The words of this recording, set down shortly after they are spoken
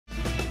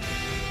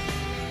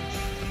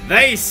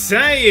They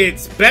say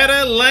it's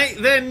better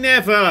late than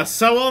never.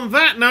 So on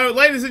that note,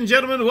 ladies and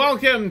gentlemen,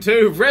 welcome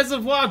to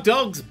Reservoir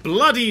Dogs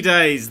Bloody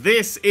Days.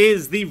 This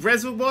is the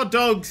Reservoir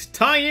Dogs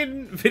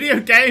tie-in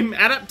video game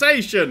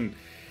adaptation.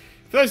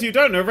 For those of you who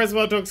don't know,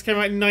 Reservoir Dogs came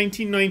out in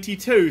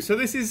 1992, so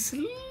this is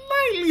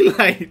slightly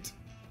late.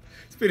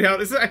 It's been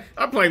out.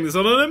 I'm playing this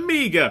on an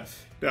Amiga.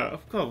 No,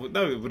 God,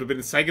 no, it would have been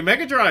a Sega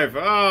Mega Drive.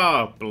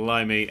 Oh,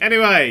 blimey.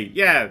 Anyway,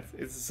 yeah,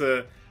 it's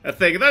a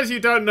thing. And those of you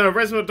who don't know,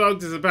 Reservoir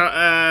Dogs is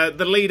about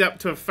the lead up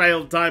to a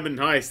failed diamond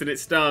heist, and it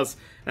stars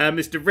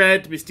Mr.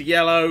 Red, Mr.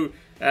 Yellow,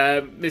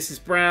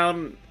 Mrs.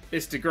 Brown,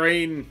 Mr.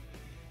 Green.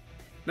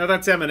 No,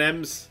 that's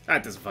M&M's.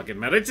 That doesn't fucking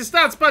matter. It just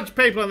starts a bunch of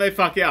people and they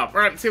fuck it up.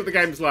 Right, let's see what the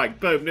game's like.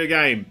 Boom, new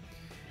game.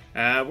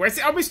 Where's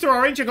it? Oh, Mr.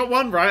 Orange. I got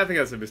one right. I think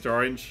I said Mr.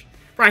 Orange.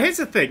 Right, here's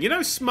the thing. You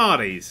know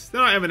Smarties?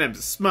 They're not M&M's,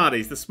 it's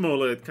Smarties, the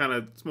smaller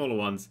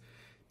ones.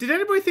 Did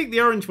anybody think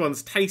the orange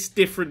ones taste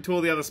different to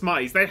all the other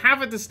Smarties? They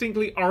have a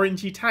distinctly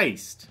orangey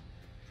taste.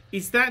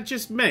 Is that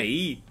just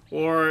me?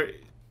 Or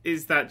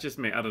is that just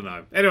me? I don't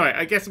know. Anyway,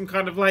 I guess I'm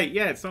kind of late.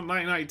 Yeah, it's not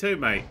 1992,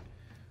 mate.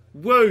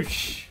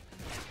 Whoosh!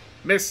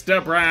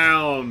 Mr.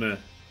 Brown.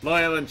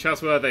 Loyal and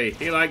trustworthy.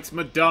 He likes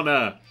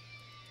Madonna.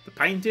 The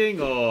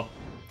painting, or...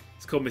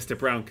 It's called Mr.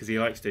 Brown because he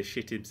likes to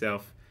shit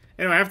himself.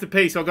 Anyway, I have to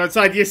pee, so I'll go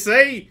inside. You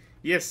see?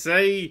 You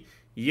see?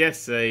 You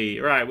see.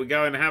 Right, we're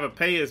going to have a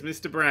pee as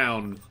Mr.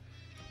 Brown.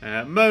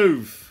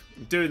 Move.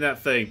 I'm doing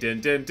that thing.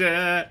 Dun, dun,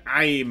 dun.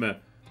 Aim.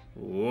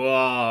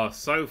 Whoa.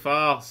 So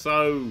far,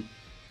 so...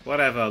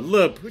 Whatever.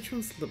 Lub. Which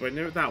one's Lub? I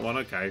knew that one.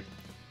 Okay.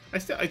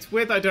 It's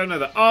weird that I don't know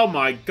that. Oh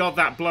my god,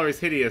 that blur is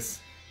hideous.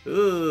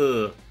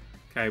 Ugh.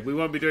 Okay, we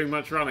won't be doing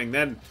much running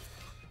then.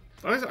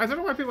 I don't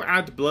know why people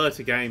add blur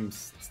to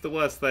games. It's the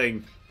worst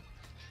thing.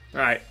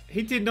 Right,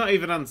 he did not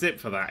even unzip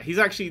for that. He's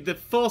actually, the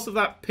force of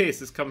that piss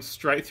has come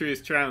straight through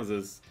his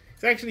trousers.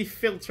 He's actually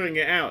filtering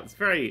it out. It's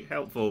very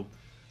helpful.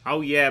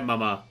 Oh yeah,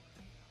 mama.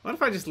 What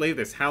if I just leave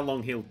this? How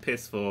long he'll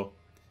piss for?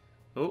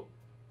 Oh.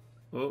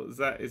 Oh, is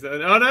that... Oh,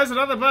 no, there's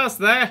another bus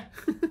there.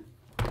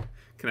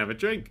 Can have a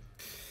drink.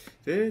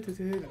 I think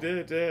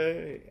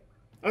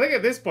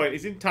at this point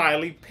he's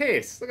entirely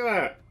pissed. Look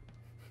at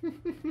that.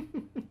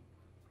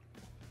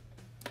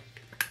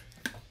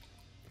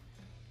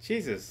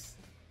 Jesus.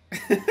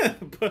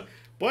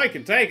 Boy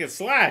can take a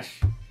slash.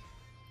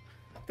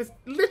 There's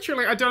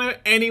literally, I don't know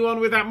anyone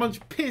with that much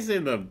piss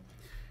in them.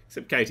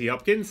 Except Katie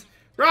Hopkins.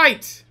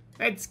 Right,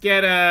 let's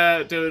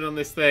get doing on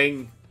this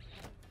thing.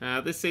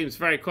 This seems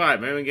very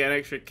quiet. Maybe we can get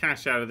extra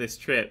cash out of this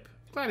trip.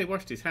 Glad he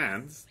washed his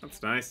hands.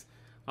 That's nice.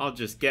 I'll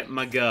just get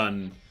my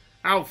gun.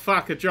 Oh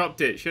fuck, I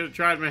dropped it. Should have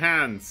tried my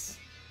hands.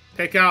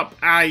 Pick up.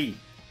 Aye.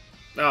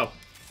 Oh.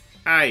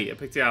 Aye, I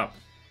picked it up.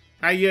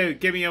 Hey you,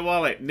 give me your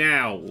wallet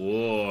now.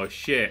 Oh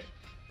shit.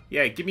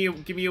 Yeah, give me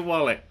your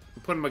wallet.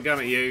 I'm putting my gun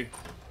at you.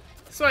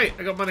 Sweet,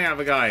 I got money out of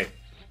a guy.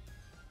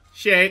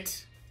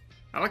 Shit.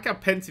 I like how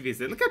pensive he is.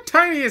 Look how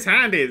tiny his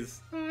hand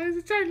is. Oh, it's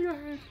a tiny hand.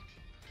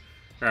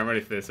 Alright, I'm ready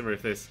for this. I'm ready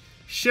for this.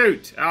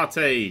 Shoot! RT.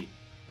 Alright,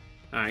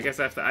 I guess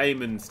I have to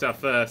aim and stuff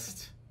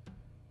first.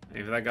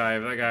 Aim for that guy,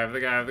 over the guy, over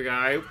the guy, over the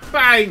guy.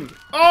 Bang!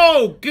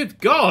 Oh,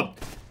 good God!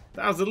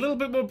 That was a little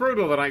bit more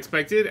brutal than I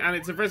expected, and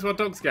it's a Reservoir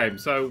Dogs game,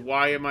 so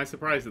why am I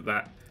surprised at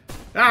that?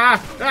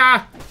 Ah!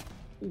 Ah!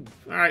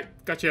 Alright,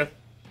 gotcha.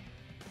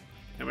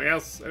 Anybody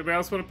else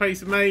want a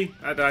piece of me?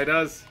 That guy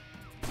does.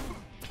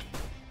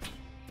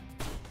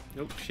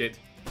 Oh, shit.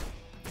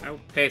 Oh,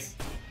 piss.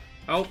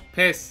 Oh,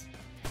 piss.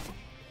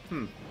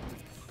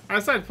 I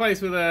decided to play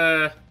this with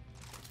a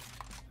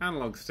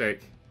analog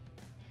stick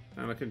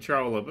and a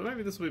controller, but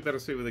maybe this will be better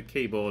suited with a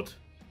keyboard.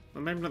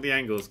 Or maybe not the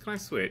angles. Can I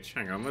switch?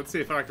 Hang on, let's see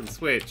if I can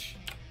switch.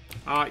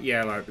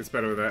 Yeah, like it's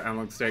better with an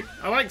analog stick.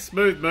 I like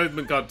smooth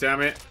movement,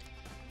 goddammit.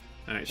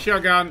 Alright,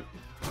 shotgun.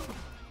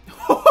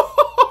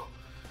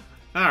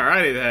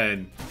 Alrighty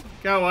then.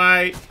 Go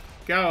away.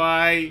 Go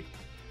away.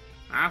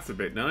 That's a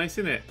bit nice,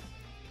 isn't it?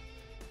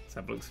 Let's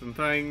have a look at some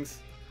things.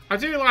 I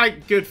do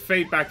like good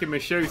feedback in my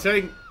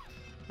shooting.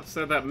 I've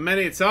said that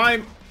many a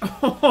time.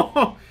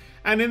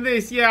 And in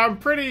this, yeah, I'm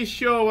pretty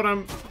sure when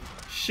I'm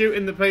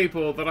shooting the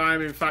people that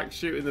I'm in fact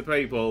shooting the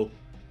people.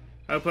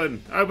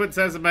 Open. Open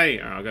sesame.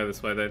 Oh, I'll go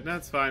this way then. No,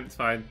 it's fine. It's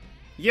fine.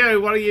 You,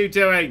 what are you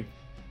doing?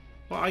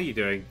 What are you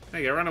doing?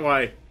 There you go, run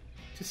away.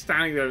 Just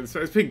standing there.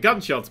 It's been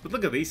gunshots, but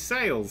look at these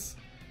sails.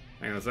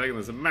 Hang on a second.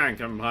 There's a man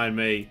coming behind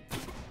me.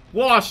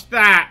 Wash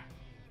that!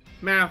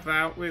 Mouth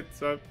out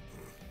with...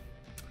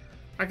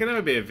 I can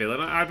never be a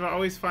villain. I'd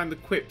always find the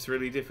quips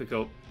really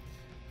difficult.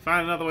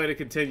 Find another way to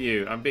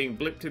continue. I'm being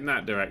blipped in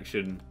that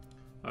direction.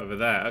 Over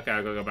there. Okay,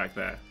 I've got to go back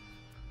there.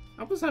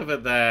 I was over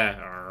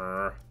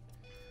there.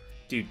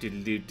 Do do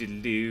do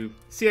do do.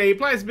 So yeah, you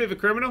play as a bit of a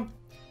criminal.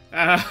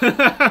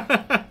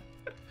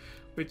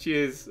 Which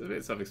is a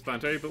bit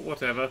self-explanatory, but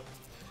whatever.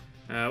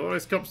 What are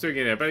those cops doing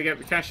in here? Better get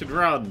the cash and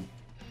run.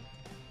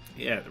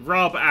 Yeah,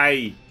 rob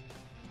A.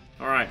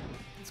 Alright,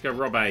 let's go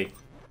rob A.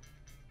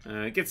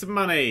 Get some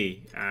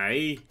money.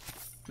 Aye.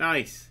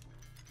 Nice.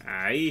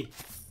 Aye.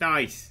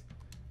 Nice.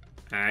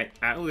 Aye.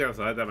 Oh, the other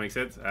side, that makes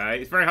sense.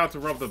 It's very hard to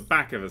rob the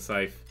back of a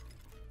safe.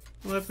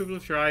 Well, people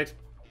have tried.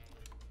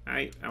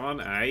 8. I'm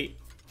on 8.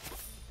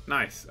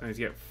 Nice. I need to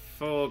get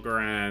 4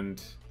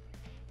 grand.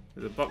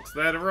 There's a box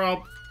there to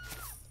rob.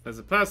 There's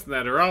a person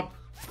there to rob.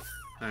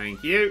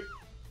 Thank you.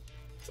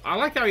 So I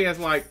like how he has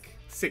like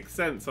 6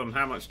 cents on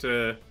how much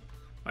to,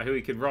 like who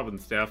he can rob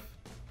and stuff.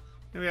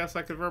 Anybody else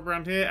I could rob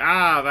around here?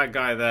 Ah, that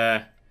guy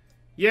there.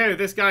 You,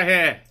 this guy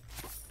here.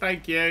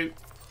 Thank you.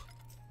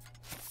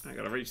 I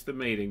gotta reach the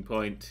meeting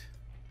point.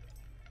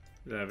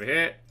 He's over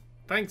here.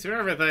 Thanks for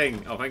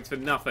everything. Oh, thanks for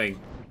nothing.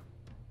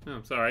 Oh,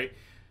 I'm sorry.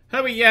 Who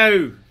are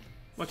you?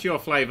 What's your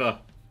flavour?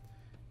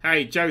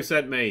 Hey, Joe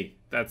sent me.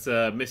 That's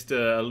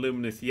Mr.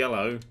 Luminous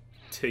Yellow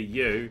to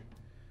you.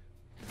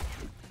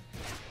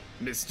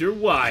 Mr.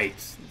 White.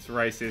 It's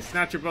racist.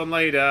 Natural born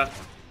leader.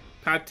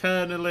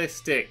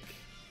 Paternalistic.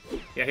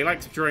 Yeah, he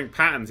likes drawing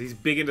patterns. He's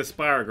big into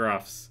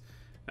spirographs.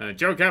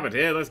 Joe Cabot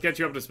here. Let's get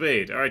you up to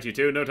speed. Alright, you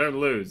two. No time to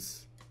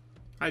lose.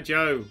 Hi,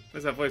 Joe.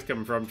 Where's that voice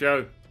coming from,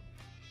 Joe?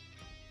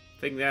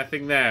 Thing there,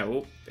 thing there.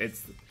 Oh,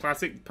 it's the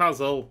classic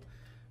puzzle.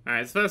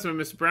 Alright, it's first one.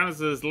 Mr. Brown is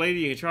the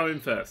lady. You can try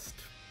him first.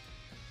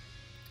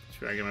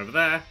 Drag him over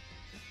there.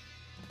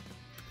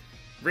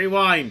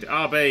 Rewind.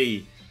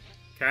 RB.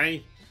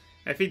 Okay.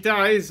 If he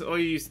dies or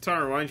you use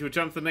time rewind, you'll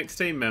jump to the next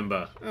team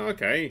member. Oh,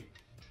 okay.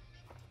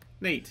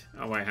 Neat.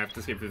 Oh, wait, I have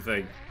to skip the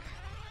thing.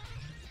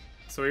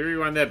 So we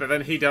rewind there, but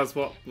then he does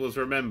what was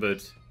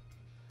remembered.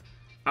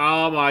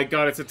 Oh my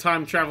god, it's a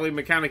time-traveling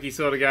mechanic-y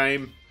sort of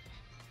game.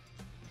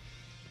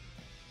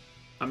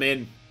 I'm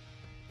in.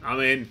 I'm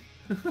in.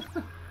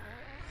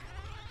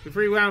 We've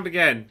rewound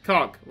again.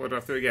 Cock. What do I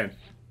have to do again?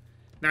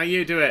 Now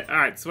you do it.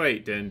 Alright,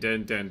 sweet. Dun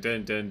dun dun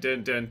dun dun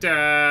dun dun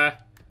dun.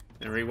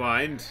 And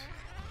rewind.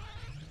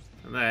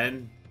 And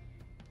then.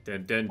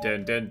 Dun dun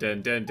dun dun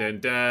dun dun dun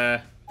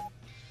dun.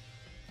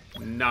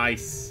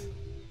 Nice.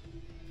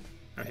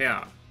 Oh,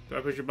 here. Do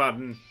I push a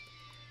button?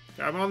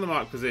 I'm on the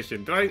mark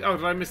position. Did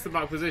I miss the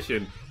mark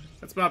position?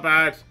 That's my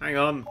bad. Hang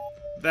on.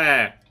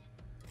 There.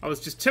 I was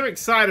just too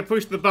excited to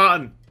push the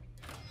button.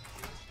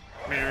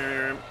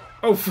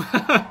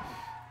 Oh.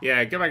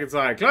 Yeah, get back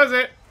inside. Close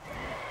it.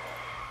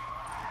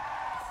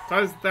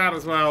 Close that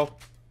as well.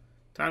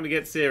 Time to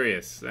get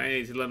serious. They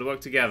need to learn to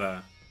work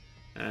together.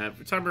 Time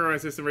to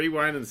rewind system,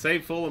 rewind and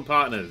save fallen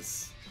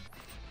partners.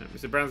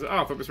 Mr. Brown's. Oh,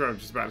 I thought Mr. Brown was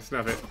just about to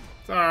snuff it.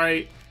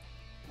 Sorry.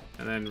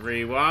 And then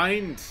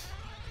rewind.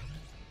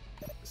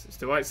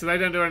 Mr. White, so they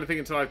don't do anything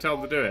until I tell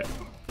them to do it.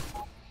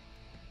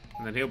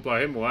 And then he'll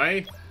blow him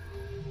away.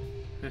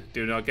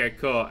 Do not get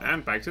caught.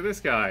 And back to this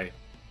guy.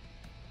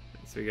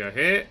 So we go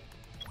here.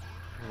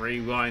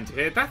 Rewind to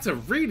here. That's a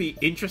really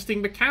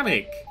interesting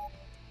mechanic.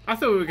 I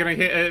thought we were going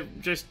to hit a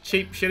just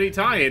cheap, shitty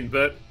tie-in,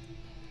 but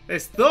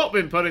there's thought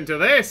been put into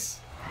this.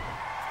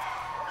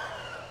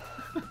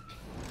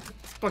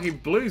 Fucking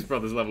Blues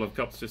Brothers level of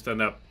cops just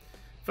turned up.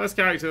 First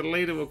character, the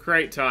leader, will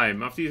create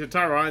time. After using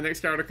time rewind, the next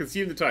character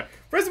consume the time.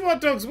 Reservoir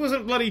Dogs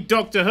wasn't bloody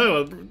Doctor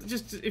Who.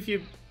 Just if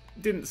you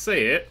didn't see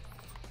it,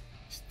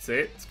 you should see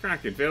it. It's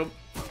cracking film.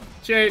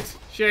 Shit,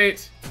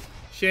 shit,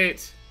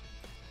 shit.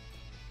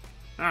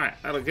 Alright,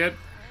 that'll good.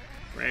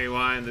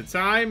 Rewind the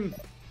time.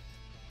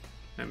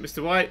 And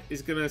Mr. White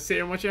is going to sit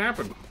here and watch it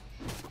happen.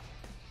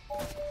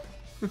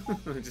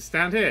 Just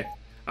stand here.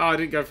 Oh, I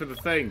didn't go for the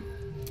thing.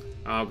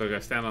 Oh, I've got to go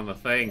stand on the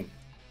thing.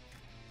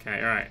 Okay,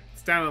 alright.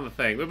 Stand on the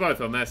thing. We're both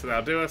on there, so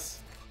that'll do us.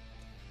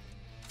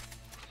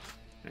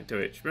 Right, do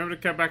it. Remember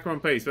to come back in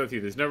one piece, both of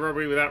you. There's no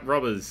robbery without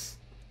robbers.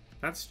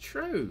 That's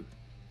true.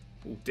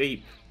 Oh,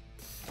 deep.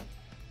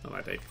 Not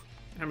that deep.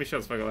 How many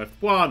shots have I got left?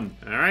 1.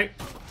 Alright.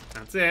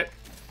 That's it.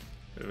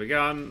 There we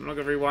go. I'm not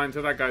going to rewind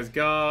until that guy's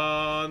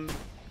gone.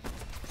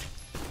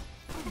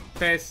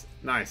 Piss.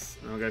 Nice.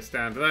 And I'll go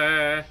stand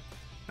there.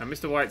 And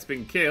Mr. White's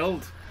been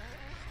killed.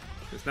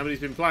 Because nobody's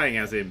been playing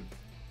as him.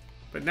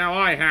 But now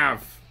I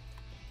have.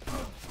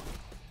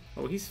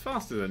 Oh, he's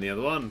faster than the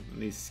other one.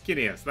 And he's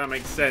skinnier, so that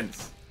makes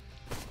sense.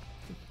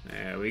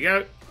 There we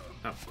go.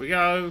 Up we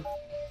go.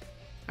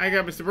 How you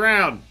go, Mr.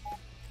 Brown?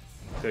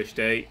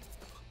 Cushy.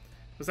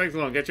 What's taking so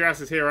long? Get your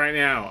asses here right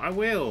now. I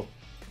will.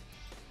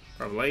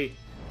 Probably.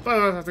 But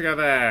I'll have to go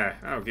there.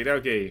 Okie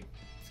dokie.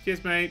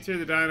 Excuse me. Through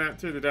the diner,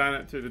 through the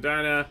diner, through the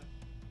diner.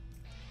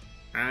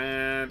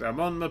 And I'm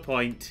on the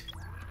point.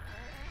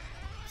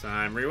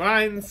 Time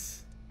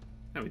rewinds.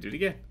 And we do it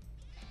again.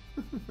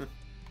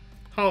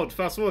 Hold,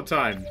 fast forward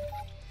time.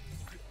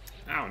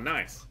 Oh,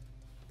 nice.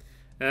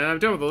 I'm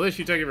done with all this,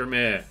 you take it from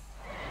here.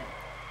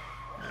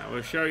 I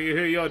will show you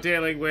who you're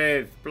dealing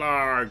with,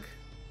 blarg.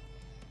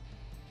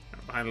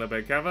 Behind a little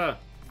bit of cover.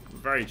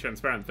 Very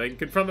transparent thing.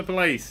 Confront the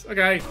police.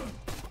 Okay.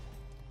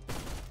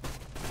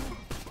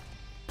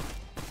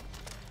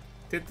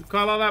 Did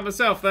quite a lot of that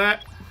myself there.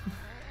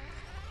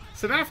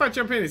 So now if I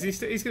jump in, he's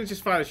going to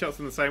just fire the shots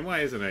in the same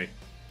way, isn't he?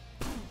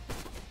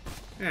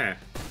 Yeah.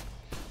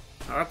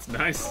 Oh, that's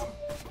nice.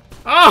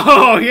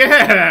 Oh,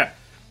 yeah!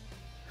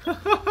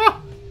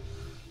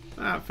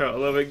 That felt a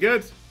little bit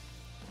good.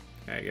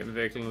 Okay, get the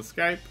vehicle and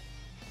escape.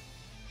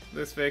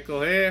 This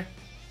vehicle here.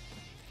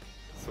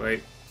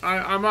 Sweet.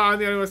 I'm the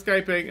only one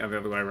escaping. Oh, the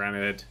other way around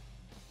it.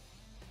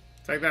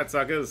 Take that,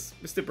 suckers.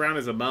 Mr. Brown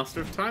is a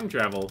master of time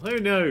travel. Who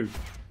knew?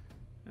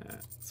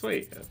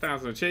 Sweet.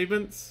 1,000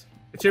 achievements.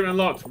 Achievement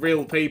unlocked.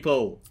 Real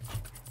people.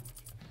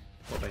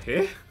 What, they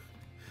here?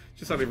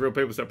 Just suddenly real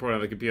people start pouring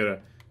on the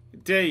computer.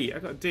 D. I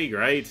got a D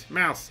grade.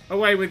 Mouse.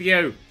 Away with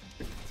you.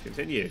 Let's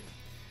continue.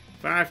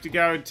 If I have to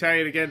go and tell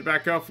you again to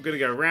back off, we're going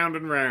to go round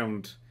and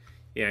round.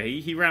 Yeah,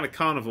 he ran a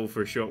carnival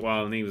for a short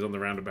while and he was on the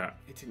roundabout.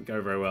 It didn't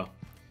go very well.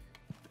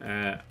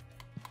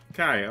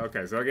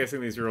 Okay, so I'm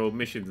guessing these are all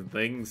missions and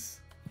things.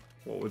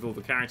 What with all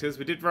the characters?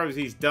 We did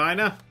Rosie's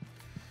Diner.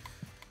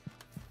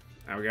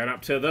 Now we're going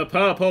up to the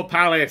Purple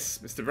Palace.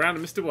 Mr. Brown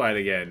and Mr. White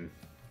again.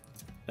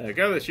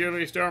 Go to the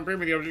jewelry store and bring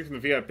me the object from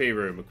the VIP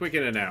room. A quick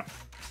in and out.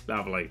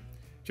 Lovely. Do you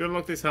want to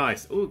unlock this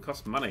heist? Ooh, it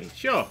costs money.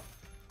 Sure.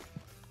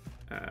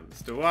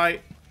 Mr.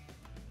 White.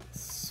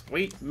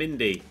 Sweet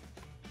Mindy.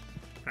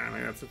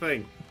 Apparently that's the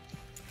thing.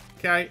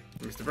 Okay,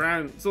 Mr.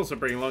 Brown. It's also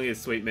bringing along his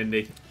Sweet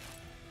Mindy.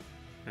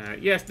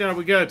 Yes, no,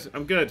 we're good.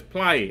 I'm good.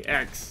 Play.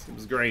 X. It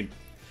was green.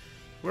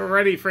 We're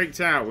already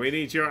freaked out. We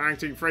need you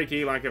acting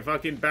freaky like a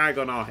fucking bag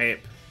on our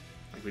hip.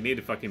 Like we need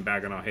a fucking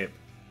bag on our hip.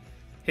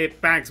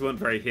 Hip bags weren't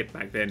very hip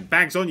back then.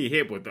 Bags on your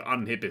hip were the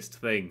unhippest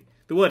thing.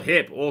 The word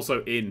hip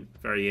also in.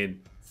 Very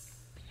in.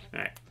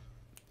 Alright.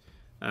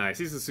 I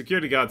see some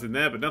security guards in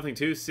there, but nothing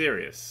too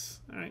serious.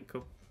 Alright,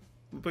 cool.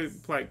 We'll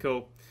play it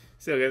cool.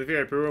 Still, get the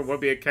VIP room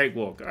won't be a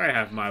cakewalk. I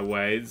have my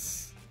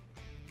ways.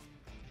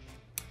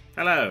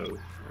 Hello.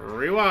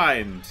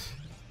 Rewind.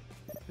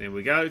 There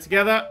we go,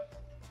 together.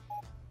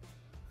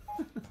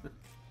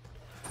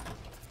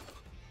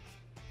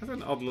 That's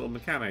an odd little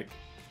mechanic.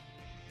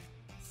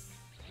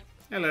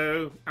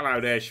 Hello. Hello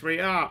there,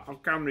 sweetheart.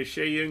 I've come to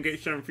see you and get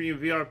something from your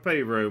VIP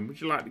room. Would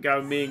you like to go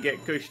with me and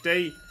get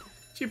cushy?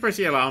 Should you press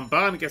the alarm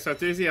button? I guess I have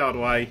to do the hard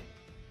way.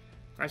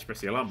 I should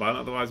press the alarm button,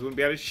 otherwise we wouldn't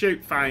be able to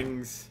shoot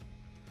fangs.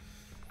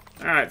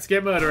 Alright, let's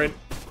get murdering.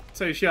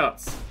 2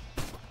 shots.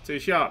 2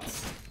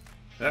 shots.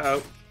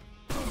 Uh-oh.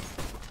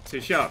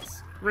 2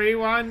 shots.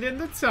 Rewinding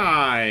the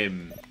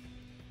time.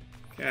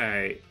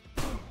 Okay.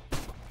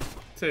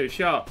 2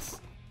 shots.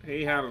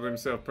 He handled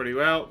himself pretty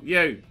well.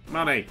 You,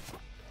 money.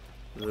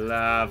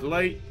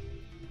 Lovely.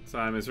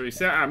 Time is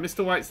reset. Ah,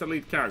 Mr. White's the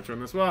lead character on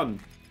this one.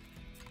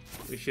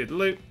 We should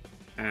loot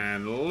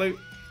and loot.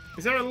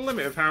 Is there a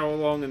limit of how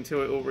long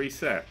until it all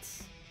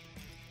resets?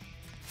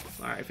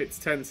 Like, if it's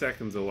 10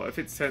 seconds or what? If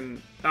it's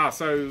 10... Ah,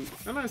 so...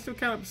 Oh, no, I still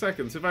count up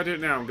seconds. If I do it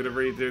now, I'm going to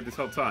redo this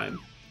whole time.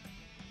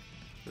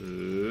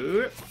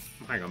 Ooh.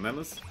 Hang on then,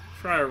 let's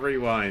try a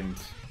rewind.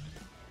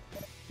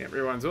 Yeah, it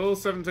rewinds all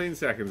 17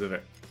 seconds of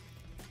it.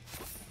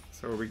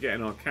 So we'll be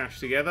getting our cash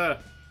together.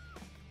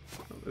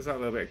 Oh, there's that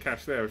little bit of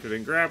cash there which we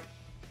didn't grab.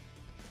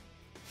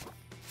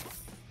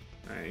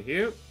 Thank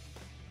you.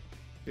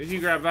 Did you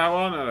grab that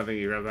one? I don't think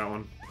you grabbed that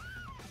one.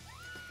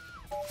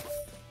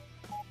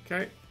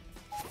 Okay.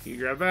 You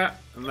grab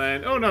that, and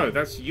then... Oh no,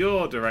 that's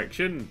your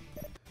direction.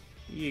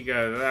 You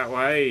go that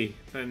way.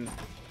 Then,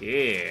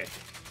 yeah.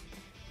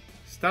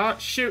 Start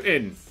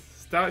shooting.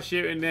 Start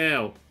shooting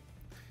now.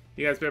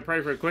 You guys better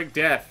pray for a quick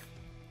death.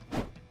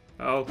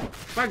 Oh,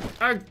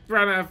 I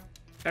ran out of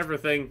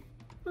everything.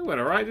 It went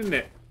alright, didn't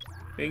it?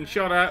 Being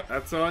shot at,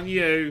 that's on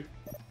you.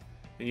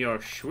 And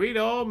your sweet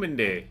old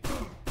Mindy.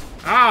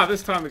 Ah,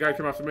 this time the guy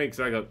came after me because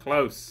I got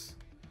close.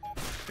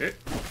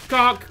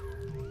 Cock!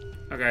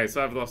 Okay,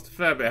 so I've lost a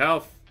fair bit of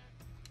health.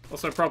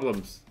 Also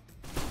problems.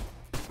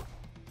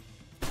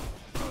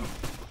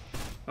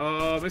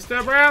 Oh,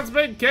 Mr. Brown's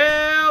been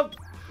killed!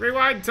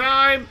 Rewind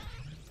time!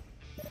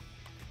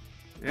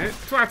 Yeah,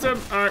 twat him!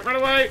 Alright, run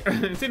away!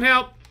 It didn't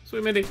help!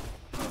 Sweet Mindy.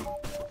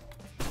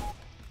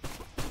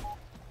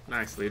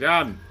 Nicely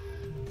done.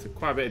 Took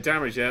quite a bit of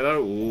damage there,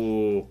 though.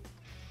 Ooh.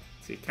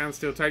 So you can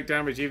still take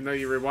damage even though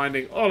you're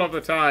rewinding all of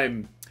the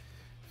time.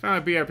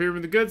 Found a BIP room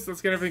in the goods.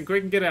 Let's get everything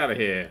quick and get out of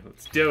here.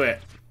 Let's do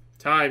it.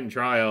 Time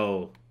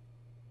trial.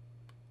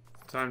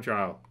 Time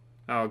trial.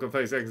 Oh, I've got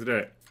 30 seconds to do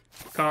it.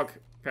 Cock.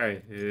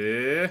 Okay.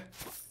 Here.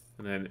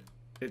 And then...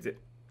 Is it...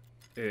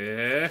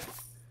 Here.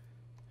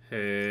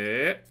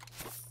 Here.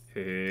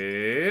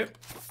 Here.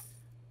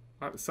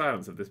 I like the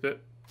silence of this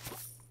bit.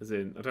 As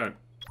in, I don't.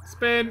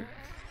 Spin!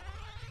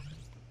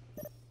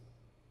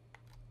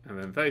 And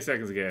then 30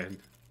 seconds again.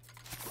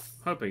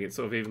 Hoping it's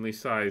sort of evenly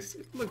sized.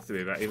 It looks to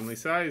be about evenly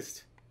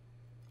sized.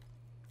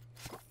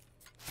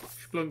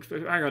 Splunk,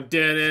 hang on.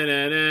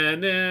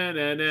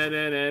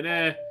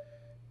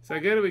 Is that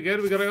good? Are we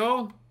good? We got it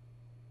all?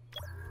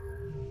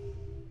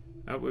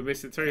 Oh, we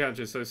missed it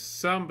 300, so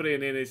somebody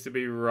in here needs to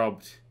be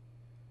robbed.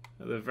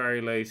 At the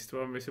very least.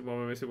 What am I missing? What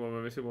am I missing? What am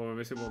I missing? What am I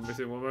missing? What am I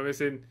missing? What am I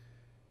missing?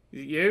 Is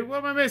it you? What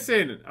am I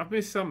missing? I've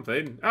missed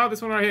something. Oh,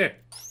 this one right here.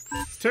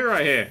 There's 2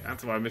 right here.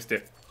 That's why I missed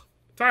it.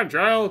 Time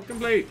trial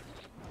complete.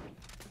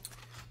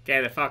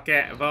 Get the fuck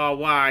out of our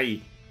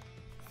way.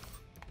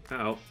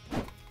 Uh oh.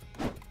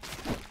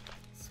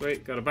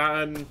 Sweet, got a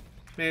button.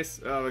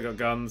 Miss. Oh, they got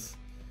guns.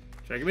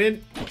 Check him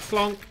in.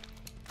 Slonk.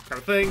 Kind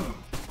of thing.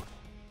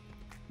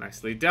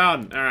 Nicely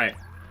done. Alright.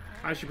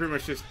 I should pretty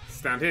much just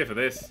stand here for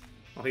this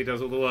while he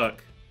does all the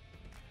work.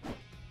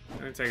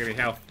 I don't take any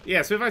health.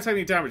 Yeah, so if I take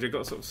any damage, I've got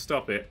to sort of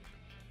stop it.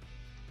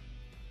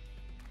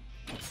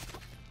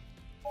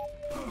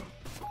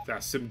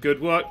 That's some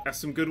good work. That's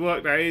some good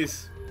work, that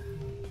is.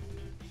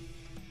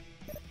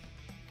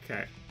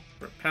 Okay.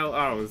 Repel.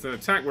 Oh, there's an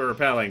attack we're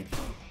repelling.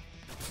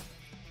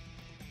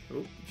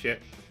 Oh,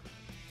 shit.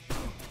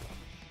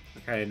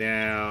 Okay,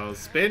 now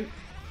spin.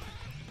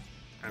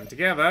 And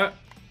together.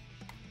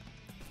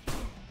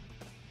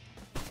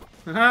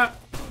 Haha.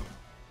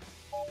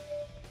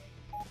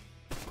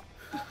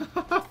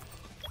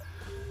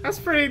 That's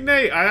pretty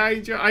neat. I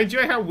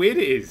enjoy how weird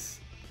it is.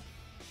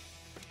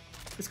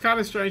 It's kind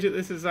of strange that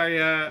this is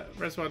a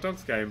Reservoir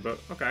Dogs game, but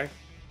okay.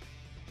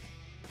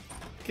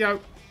 Go.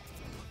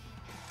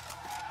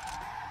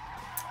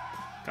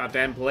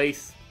 Goddamn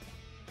police.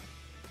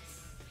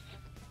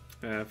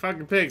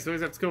 Fucking pigs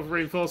always have to call for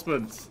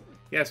reinforcements.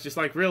 Yes, just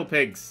like real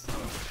pigs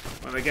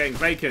when they're getting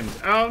baconed.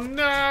 Oh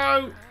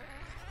no!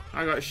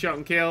 I got shot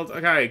and killed.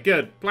 Okay,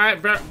 good.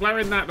 Blow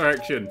in that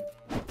direction.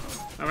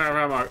 I'm out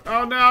of ammo.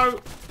 Oh no!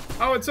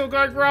 Oh, it's all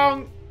going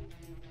wrong!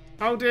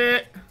 Oh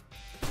dear!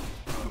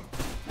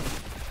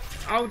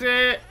 Oh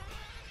dear!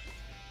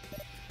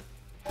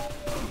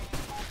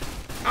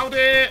 Oh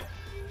dear!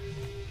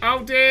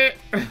 Oh dear!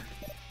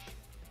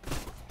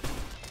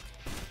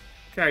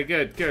 Okay,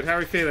 good, good. How are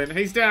we feeling?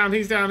 He's down,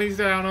 he's down, he's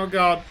down. Oh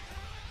god.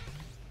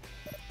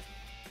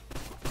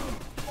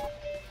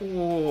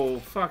 Oh,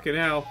 fucking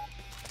hell.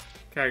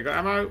 Okay, got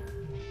ammo.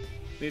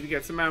 Need to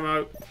get some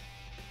ammo.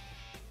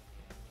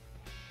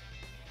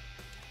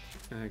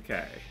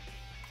 Okay.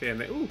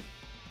 Ooh,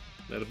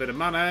 a little bit of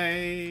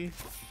money.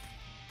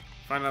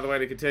 Find another way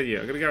to continue.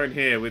 I'm gonna go in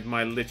here with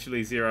my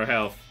literally 0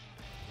 health.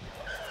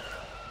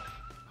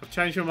 I've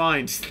changed my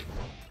mind.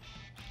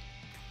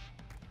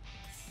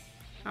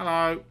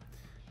 Hello.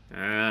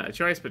 A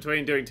choice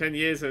between doing 10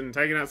 years and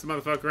taking out some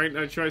motherfucker ain't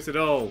no choice at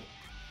all.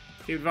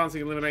 Keep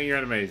advancing and eliminating your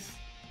enemies.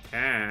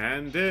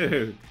 Can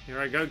do. Here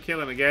I go,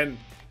 killing again.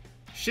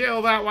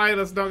 Shield that way,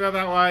 let's not go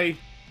that way.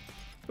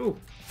 Ooh,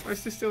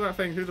 let's just steal that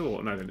thing through the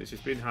water. No, it's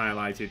just been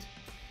highlighted.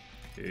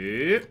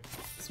 Yep.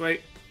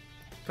 Sweet.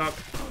 Cock.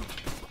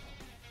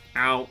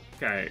 Ow.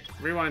 Okay,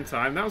 rewind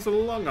time. That was a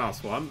long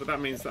ass one, but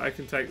that means that I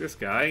can take this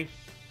guy.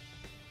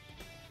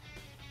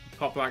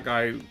 Pop that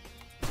guy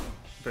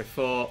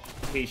before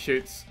he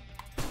shoots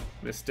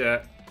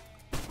Mr.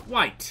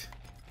 White.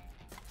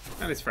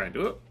 And his friend.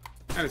 Whoop.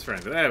 And his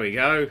friend. There we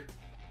go.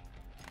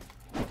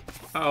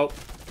 Uh oh.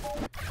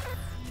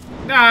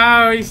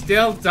 No, he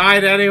still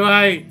died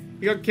anyway.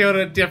 He got killed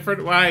in a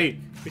different way.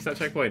 Where's that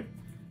checkpoint?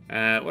 What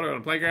am I on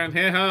a playground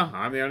here, huh?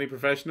 I'm the only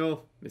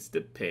professional.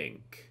 Mr.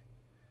 Pink.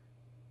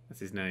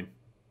 That's his name.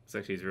 It's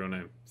actually his real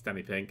name.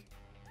 Stanley Pink.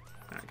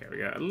 Okay, we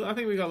go. I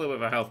think we got a little bit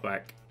of our health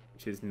back,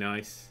 which is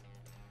nice.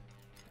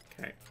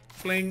 Okay.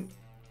 Fling.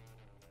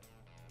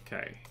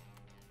 Okay.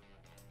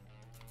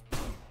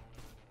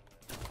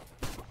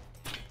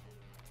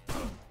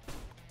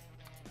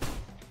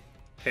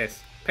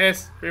 Piss.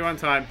 Piss. Rewind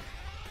time.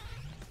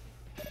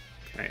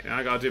 Okay, now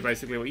I gotta do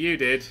basically what you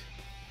did.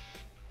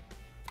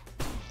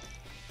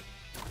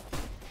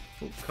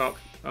 Oh, cock.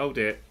 Oh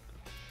dear.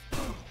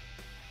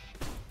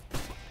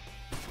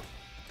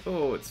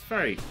 Oh, it's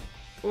very...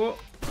 Oh,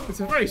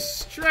 it's a very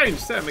strange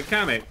set of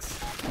mechanics.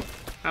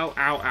 Ow,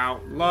 ow, ow.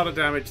 A lot of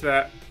damage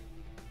there.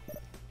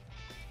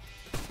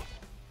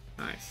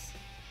 Nice.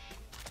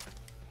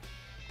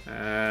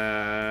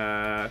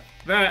 There.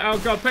 Oh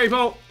god,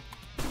 people!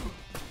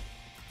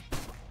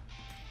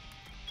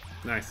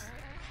 Nice.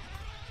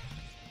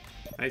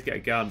 I need to get a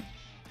gun.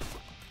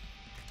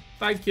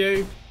 Thank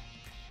you.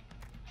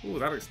 Ooh,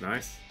 that looks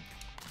nice.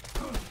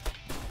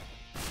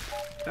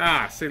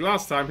 Ah, see,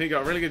 last time he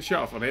got a really good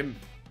shot off on him.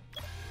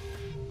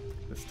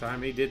 This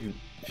time he didn't.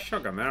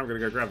 Shotgun there, I'm gonna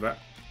go grab that.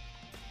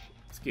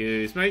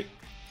 Excuse me.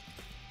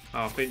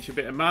 Half-inch a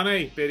bit of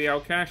money. Bit of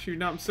old cash, you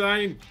know what I'm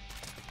saying?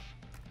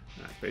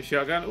 Right, bit of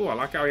shotgun. Oh, I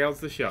like how he holds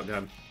the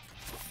shotgun.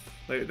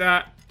 Loot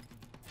that.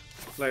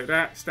 Loot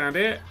that. Stand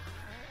here.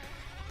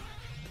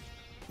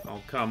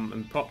 I'll come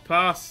and pop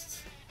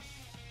past.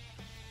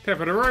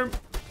 Pepper the room.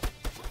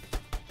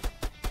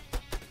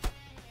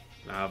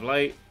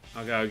 Lovely.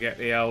 I'll go get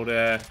the old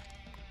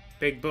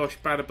big bush,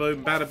 bada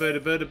boom, bada booda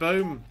booda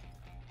boom.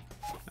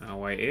 I'll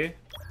wait here.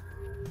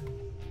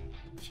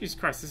 Jesus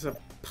Christ, this is a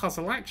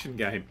puzzle action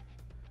game.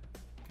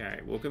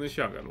 Okay, walk in the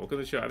shotgun, walk in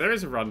the shotgun. There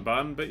is a run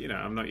button, but you know,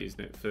 I'm not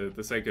using it for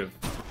the sake of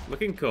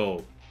looking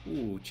cool.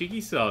 Ooh,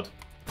 cheeky sod.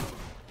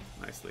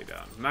 Nicely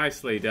done,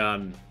 nicely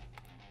done.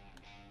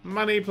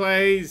 Money,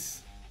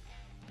 please.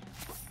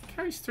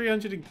 Carries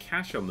 300 in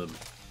cash on them.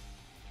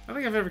 I don't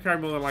think I've ever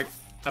carried more than like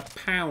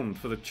 £1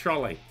 for the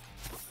trolley.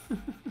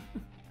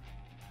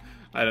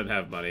 I don't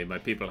have money. My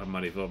people have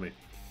money for me.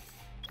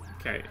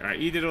 Okay, alright,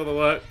 you did all the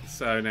work,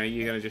 so now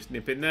you're going to just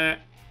nip in there.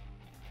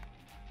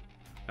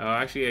 Oh,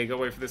 actually, yeah, you got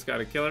to wait for this guy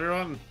to kill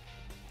everyone.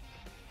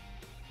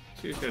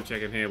 Just going to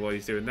check in here while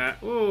he's doing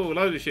that. Ooh,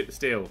 loads of shit to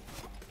steal.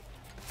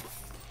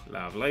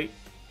 Lovely.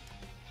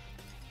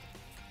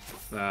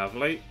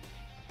 Lovely.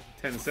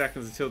 10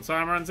 seconds until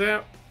time runs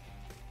out.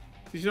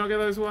 Did you not get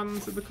those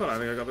ones in the corner? I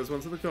think I got those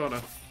ones in the corner.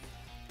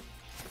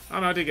 Oh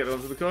no, I did get the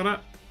ones in the corner.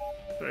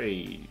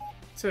 3,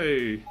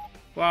 2,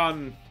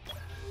 1.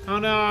 Oh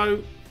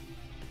no.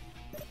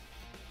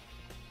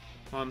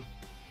 1,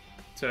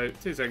 2.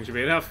 2 seconds should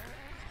be enough.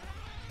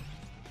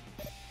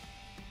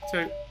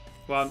 2,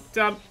 1.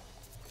 Done.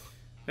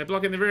 They're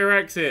blocking the rear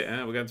exit.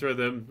 We're going through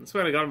them. I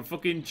swear to God, I'm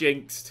fucking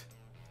jinxed.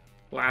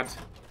 Lad.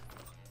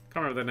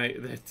 Can't remember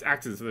the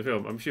actors in the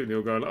film. I'm assuming they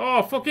all going,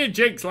 oh, fucking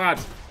jinx, lad.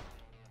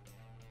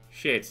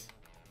 Shit.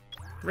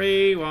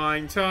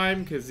 Rewind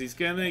time, because he's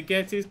going to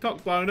get his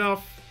cock blown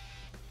off.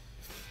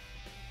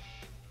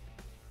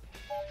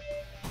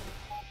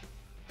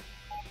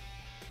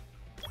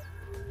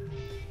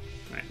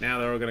 Right, now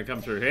they're all going to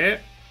come through here.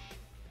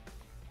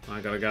 I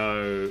got to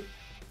go...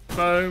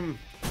 Boom.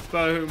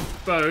 Boom.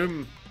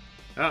 Boom.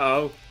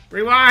 Uh-oh.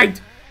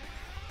 Rewind!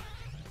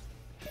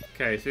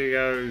 Okay, so he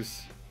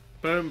goes...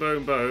 Boom,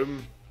 boom,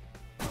 boom.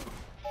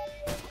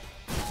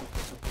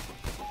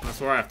 That's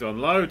where I have to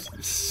unload.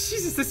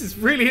 Jesus, this is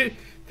really...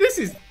 This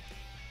is...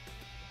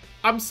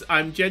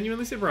 I'm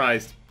genuinely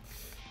surprised.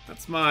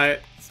 That's my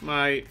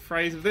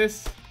phrase of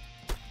this.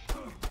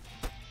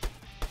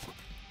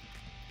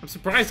 I'm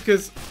surprised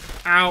because...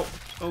 Ow.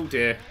 Oh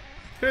dear.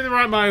 Who in the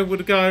right mind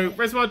would go,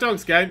 Reservoir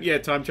Dogs game? Yeah,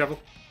 time travel.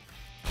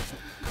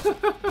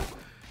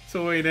 That's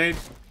all we need.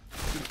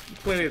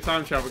 Clearly a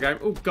time travel game.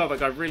 Oh god, that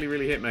guy really,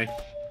 really hit me.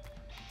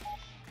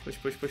 Push,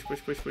 push, push,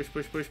 push, push, push,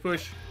 push, push,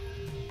 push.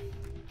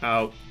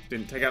 Oh,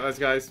 didn't take out those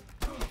guys.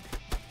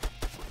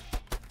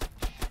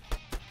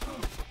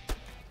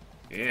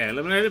 Yeah,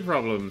 eliminated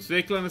problems.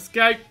 Vehicle and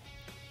escape.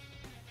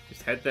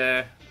 Just head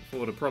there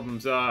before the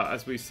problems are,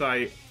 as we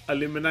say,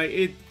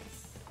 eliminated.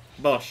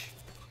 Bosh.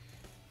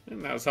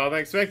 And that was how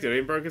they expected.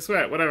 He broke a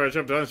sweat. Whatever, I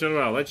jumped on, shot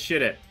well. Let's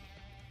shit it.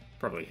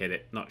 Probably hit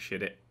it, not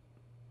shit it.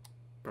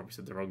 Probably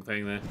said the wrong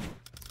thing there.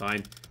 It's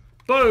fine.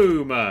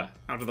 Boom! Out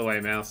of the way,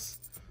 mouse.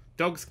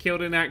 Dogs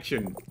killed in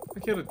action.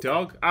 I killed a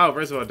dog? Oh,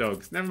 Reservoir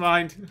Dogs. Never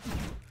mind.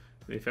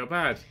 They felt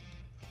bad.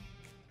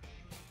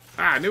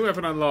 Ah, new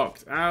weapon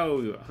unlocked.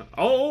 Oh,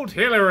 old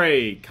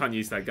Hillary. Can't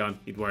use that gun.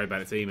 You'd worry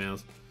about its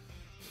emails.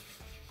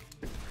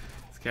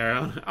 Let's carry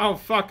on. Oh,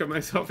 fuck them.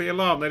 They set off the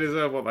alarm. They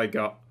deserve what they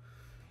got.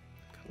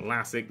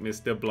 Classic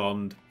Mr.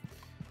 Blonde.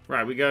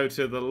 Right, we go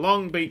to the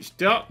Long Beach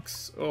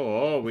Docks.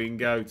 Or we can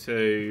go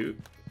to...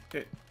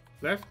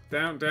 Left,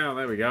 down, down.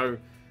 There we go.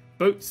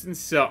 Boots and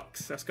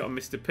socks. That's got a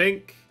Mr.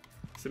 Pink.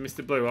 So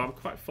Mr. Blue. I'm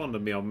quite fond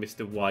of me on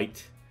Mr.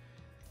 White.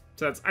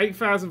 So that's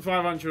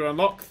 8,500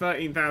 unlock,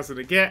 13,000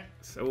 to get.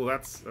 So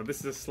this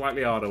is a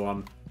slightly harder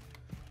one.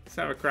 Let's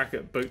have a crack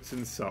at boots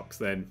and socks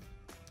then.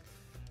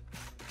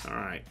 All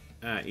right.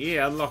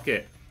 Yeah, unlock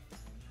it.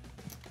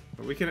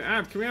 But we can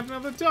add. Can we add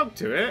another dog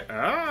to it?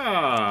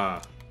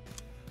 Ah.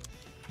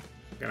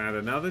 We're gonna add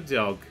another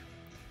dog.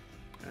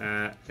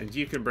 And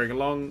you can bring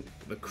along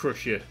the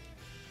Crusher.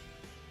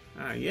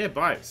 Yeah,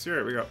 buy it.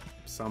 Sure, we got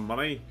some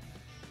money.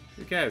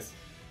 Who cares?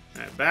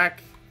 Right,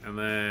 back. And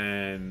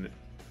then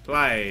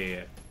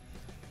play.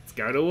 Let's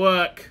go to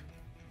work.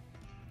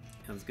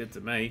 Sounds good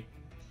to me.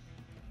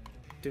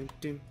 Dun,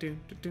 dun, dun,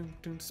 dun, dun,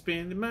 dun.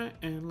 Spinning my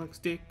analog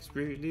sticks,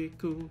 really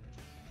cool.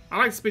 I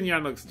like spin your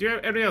analog sticks. Do you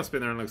everybody else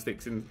spin their analog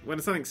sticks? And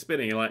when something's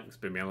spinning, you like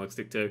spin my analog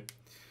stick too.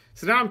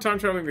 So now I'm time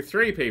traveling with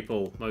 3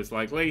 people, most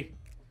likely.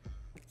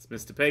 It's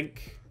Mr.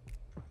 Pink.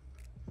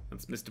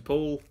 That's Mr.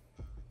 Paul.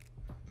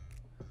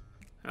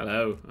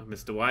 Hello, I'm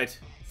Mr. White.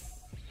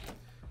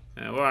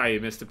 Where are you,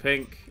 Mr.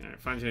 Pink?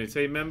 Alright, find your new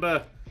team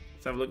member.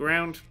 Let's have a look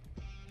around.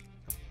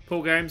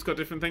 Pool games got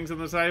different things on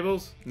the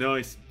tables.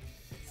 Nice.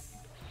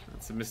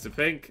 That's a Mr.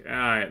 Pink.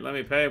 Alright, let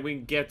me pay and we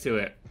can get to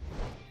it.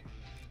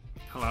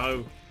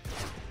 Hello.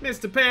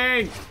 Mr.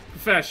 Pink!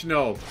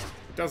 Professional.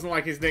 Doesn't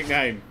like his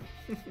nickname.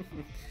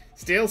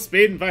 Steel,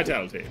 speed, and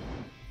vitality.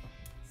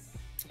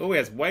 Oh, he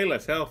has way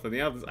less health than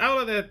the others.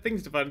 Oh, there are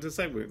things divided into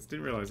segments.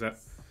 Didn't realise that.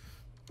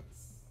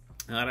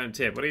 I don't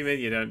tip. What do you mean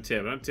you don't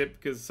tip? I don't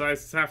tip because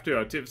sizes have to.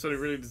 I tip if somebody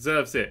really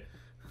deserves it.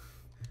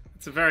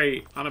 It's a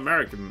very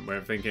un-American way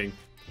of thinking.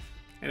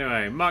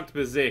 Anyway, marked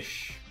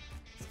position.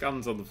 There's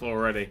guns on the floor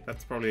already.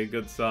 That's probably a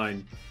good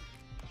sign.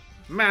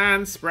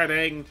 Man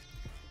spreading.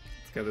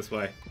 Let's go this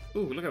way.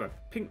 Ooh, look at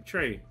that pink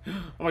tree.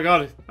 Oh my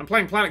god, I'm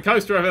playing Planet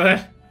Coaster over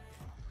there.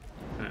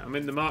 Right, I'm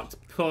in the marked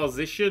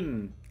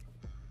position.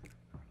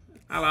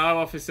 Hello,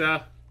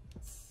 officer.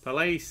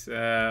 Police.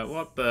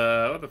 What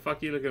the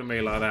fuck are you looking at me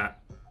like that?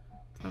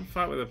 Don't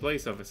fight with a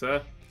police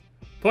officer.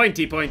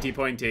 Pointy, pointy,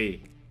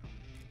 pointy.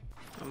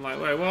 I'm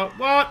like, wait, what?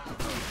 What?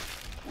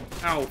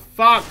 Oh,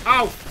 fuck.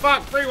 Oh,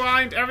 fuck.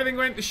 Rewind. Everything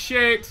went to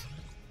shit.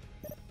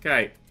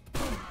 Okay.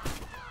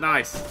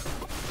 Nice.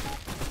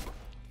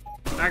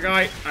 That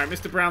guy. Alright,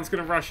 Mr. Brown's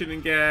gonna rush in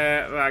and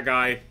get that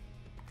guy.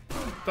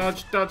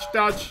 Dodge, dodge,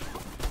 dodge.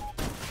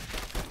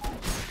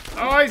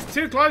 Oh, he's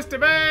too close to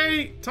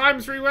me.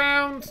 Time's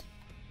rewound.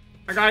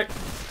 Okay.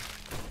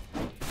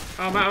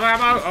 Oh, I'm out of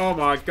ammo. Oh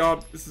my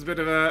god, this is a bit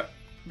of a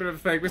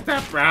thing.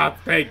 Mr. Brown,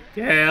 big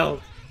kill.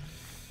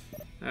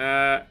 I'm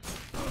out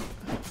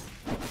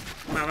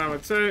of ammo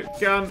too.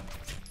 Gun.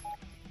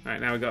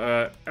 Alright, now we've got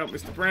to help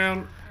Mr.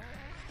 Brown.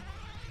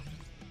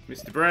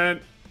 Mr.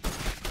 Brown.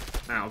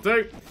 That'll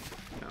do.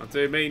 That'll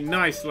do me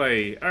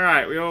nicely.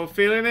 Alright, we all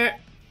feeling it?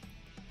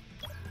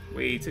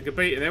 We took a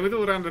beat in there. We're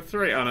all down to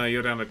 3. Oh no,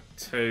 you're down to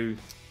 2.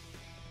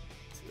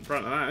 To the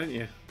front of that, aren't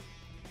you?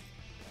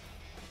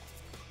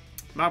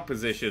 Mud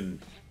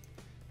position.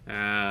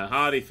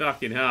 Hardy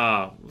fucking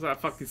ha. Was that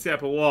fucking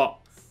step or what?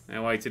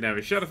 Now waiting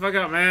over. Shut the fuck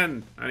up,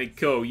 man. I need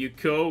cool. You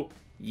cool?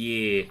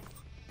 Yeah.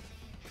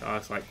 Oh,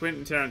 it's like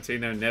Quentin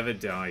Tarantino never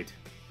died.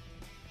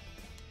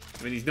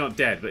 I mean, he's not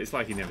dead, but it's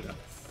like he never died.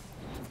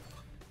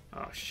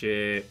 Oh,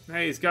 shit.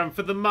 Hey, he's going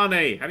for the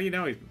money. How do you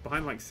know he's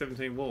behind like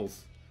 17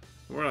 walls?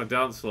 We're on a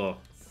dance floor.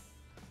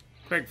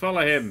 Quick,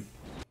 follow him.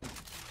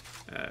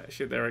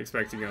 Shit, they were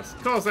expecting us.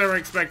 Of course they were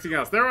expecting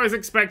us. They're always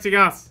expecting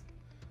us.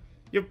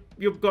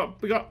 We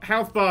got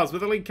health bars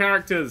with the lead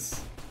characters.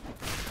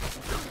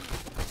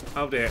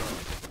 Oh dear.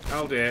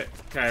 Oh dear.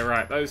 Okay,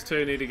 right. Those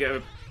two need to get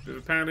a bit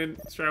of a pounding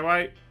straight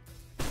away.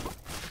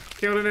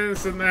 Killed an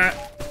innocent there.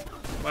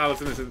 Well,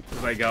 as innocent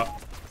as they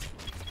got.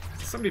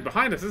 There's somebody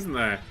behind us, isn't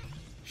there?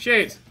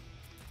 Shit.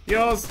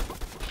 Yours.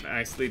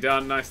 Nicely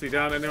done. Nicely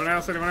done. Anyone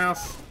else? Anyone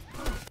else?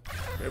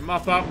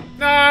 Mop up.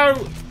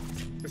 No!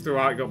 It's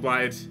alright, got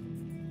blighted.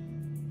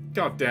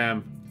 God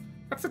damn.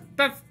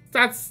 That's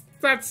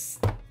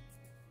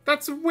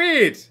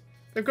weird.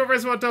 They've got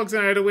Reservoir Dogs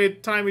now at a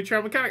weird timey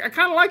travel mechanic. I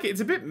kind of like it. It's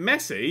a bit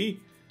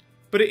messy,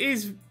 but it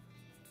is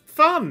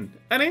fun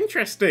and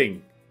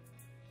interesting.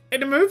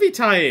 In a movie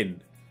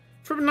tie-in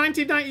from a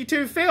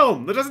 1992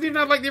 film that doesn't even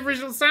have like the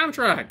original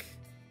soundtrack.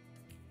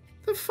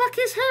 The fuck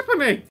is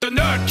happening? The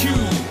Nerd Cube.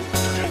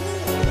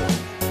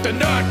 The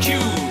Nerd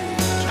Cube.